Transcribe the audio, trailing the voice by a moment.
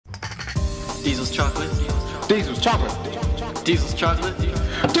Diesel's chocolate. Diesel's chocolate. Diesel's chocolate.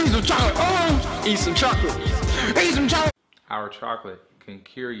 Diesel's chocolate. Oh! Eat some chocolate. Eat some chocolate. Our chocolate can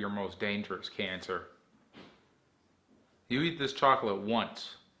cure your most dangerous cancer. You eat this chocolate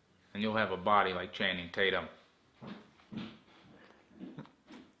once, and you'll have a body like Channing Tatum.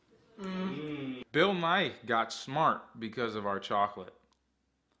 Bill Nye got smart because of our chocolate.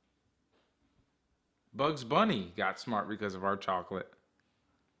 Bugs Bunny got smart because of our chocolate.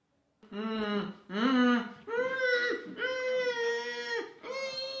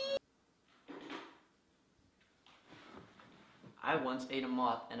 I once ate a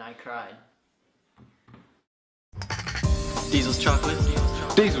moth and I cried. Diesel's chocolate.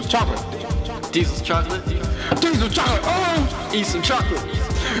 Diesel's chocolate. Diesel's chocolate. Diesel's chocolate. Oh! Eat some chocolate.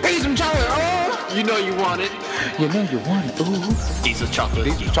 Eat some chocolate. Oh! You know you want it. You know you want it. Ooh. Diesel's chocolate.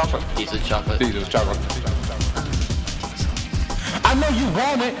 Diesel's chocolate. Diesel's chocolate. Diesel's chocolate. I know you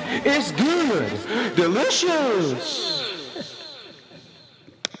want it. It's good. Delicious.